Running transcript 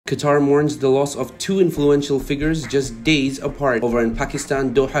Qatar mourns the loss of two influential figures just days apart. Over in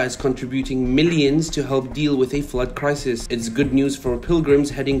Pakistan, Doha is contributing millions to help deal with a flood crisis. It's good news for pilgrims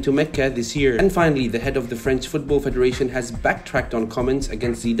heading to Mecca this year. And finally, the head of the French Football Federation has backtracked on comments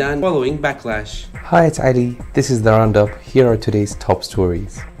against Zidane following backlash. Hi, it's Ali. This is the roundup. Here are today's top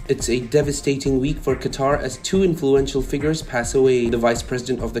stories. It's a devastating week for Qatar as two influential figures pass away. The vice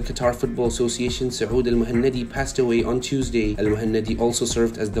president of the Qatar Football Association, Saud Al-Muhannadi, passed away on Tuesday. Al-Muhannadi also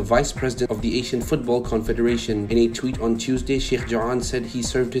served as the vice president of the Asian Football Confederation. In a tweet on Tuesday, Sheikh Ja'an said he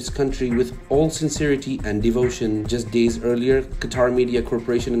served his country with all sincerity and devotion. Just days earlier, Qatar Media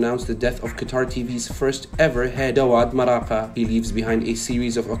Corporation announced the death of Qatar TV's first ever head, Jawad Maraqa. He leaves behind a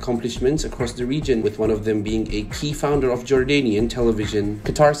series of accomplishments across the region, with one of them being a key founder of Jordanian television.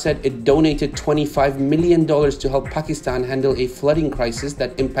 Qatar said it donated $25 million to help Pakistan handle a flooding crisis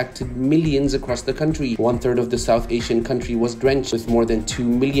that impacted millions across the country. 1/3 of the South Asian country was drenched, with more than 2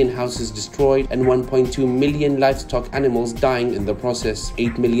 million houses destroyed and 1.2 million livestock animals dying in the process.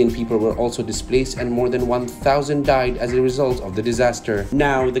 8 million people were also displaced and more than 1,000 died as a result of the disaster.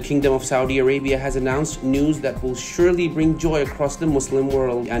 Now, the Kingdom of Saudi Arabia has announced news that will surely bring joy across the Muslim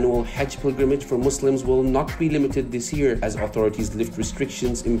world. The annual Hajj pilgrimage for Muslims will not be limited this year as authorities lift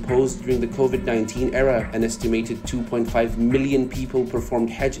restrictions imposed during the COVID-19 era. An estimated 2.5 million people performed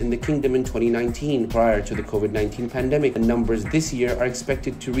Hajj in the kingdom in 2019 prior to the COVID-19 pandemic, and numbers this year are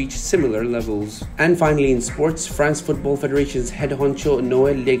expected to reach similar levels. And finally, in sports, France Football Federation's head honcho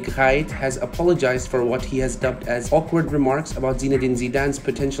Noël Le Graët has apologized for what he has dubbed as awkward remarks about Zinedine Zidane's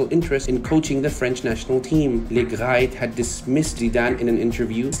potential interest in coaching the French national team. Le Graët had dismissed Zidane in an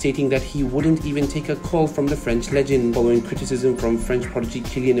interview, stating that he wouldn't even take a call from the French legend, following criticism from French prodigy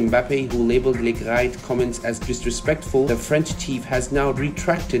Kylian Mbappe, who labeled Le Graët comments as disrespectful. The French chief has now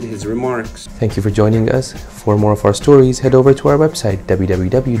retracted his remarks. Thank you for joining us. For more of our stories, head over to our website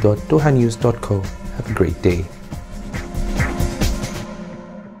www.dohanews.co. Have a great day.